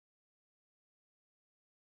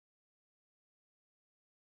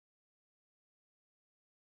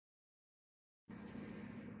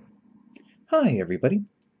Hi everybody,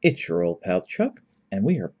 it's your old pal Chuck, and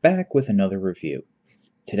we are back with another review.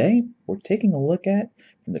 Today, we're taking a look at,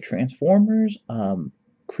 from the Transformers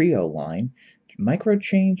Kreo line, Micro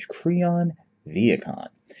Change Creon Vehicon.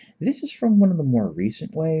 This is from one of the more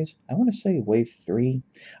recent waves. I want to say wave 3.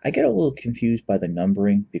 I get a little confused by the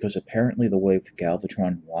numbering because apparently the wave with Galvatron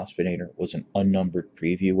and Waspinator was an unnumbered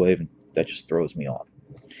preview wave, and that just throws me off.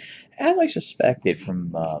 As I suspected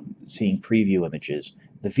from seeing preview images,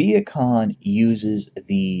 the Vehicon uses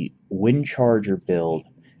the Wind Charger build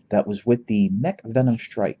that was with the Mech Venom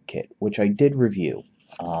Strike kit, which I did review.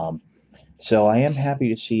 So I am happy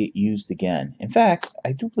to see it used again. In fact,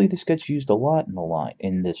 I do believe this gets used a lot in the line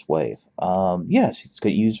in this wave. Yes, it's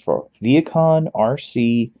got used for Vehicon,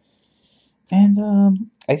 RC, and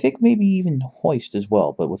I think maybe even Hoist as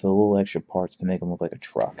well, but with a little extra parts to make him look like a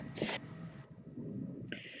truck.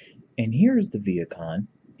 And here's the Vehicon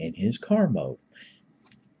in his car mode.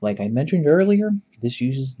 Like I mentioned earlier, this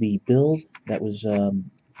uses the build that was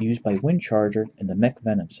used by Windcharger in the Mech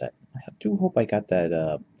Venom set. I do hope I got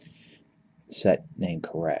that set name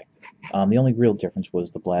correct. The only real difference was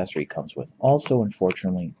the blaster he comes with. Also,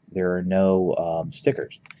 unfortunately, there are no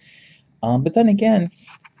stickers. But then again,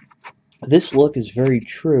 this look is very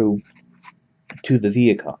true to the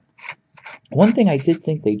Vehicon. One thing I did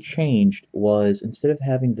think they changed was instead of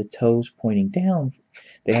having the toes pointing down,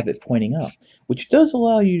 they have it pointing up, which does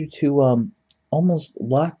allow you to almost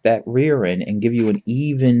lock that rear in and give you an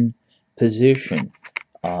even position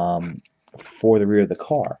for the rear of the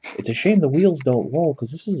car. It's a shame the wheels don't roll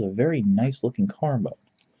because this is a very nice looking car mode.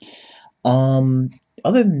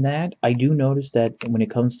 Other than that, I do notice that when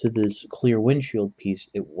it comes to this clear windshield piece,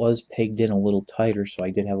 it was pegged in a little tighter, so I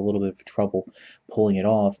did have a little bit of trouble pulling it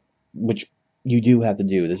off, which you do have to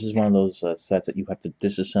do. This is one of those sets that you have to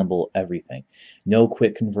disassemble everything. No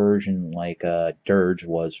quick conversion like Dirge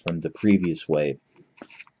was from the previous wave.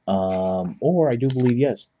 Or I do believe,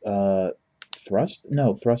 yes, Thrust?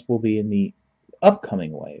 No, Thrust will be in the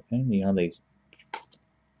upcoming wave. And, you know, they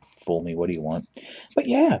fool me, what do you want? But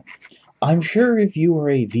yeah, I'm sure if you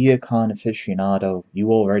are a Vehicon aficionado,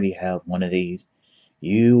 you already have one of these.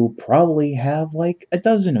 You probably have like a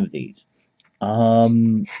dozen of these.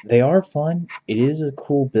 They are fun. It is a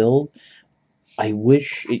cool build. I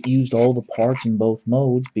wish it used all the parts in both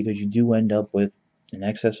modes because you do end up with an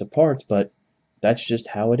excess of parts, but that's just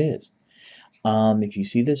how it is. If you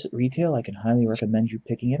see this at retail, I can highly recommend you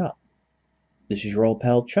picking it up. This is your old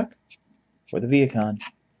pal Chuck for the Vehicon.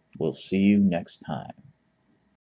 We'll see you next time.